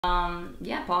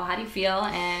Yeah, Paul, how do you feel?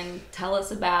 And tell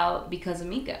us about Because of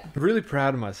Mika. Really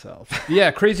proud of myself. Yeah,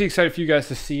 crazy excited for you guys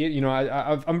to see it. You know,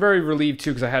 I'm very relieved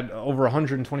too because I had over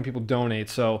 120 people donate.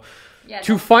 So Yeah,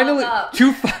 to finally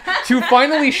to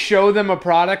finally show them a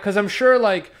product, because I'm sure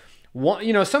like one,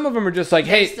 you know, some of them are just like,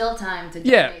 There's hey, still time to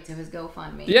donate to his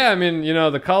GoFundMe. yeah, I mean, you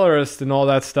know, the colorist and all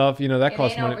that stuff, you know, that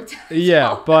costs money. Over time.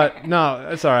 Yeah, but no,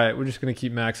 it's all right. We're just gonna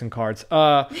keep maxing cards.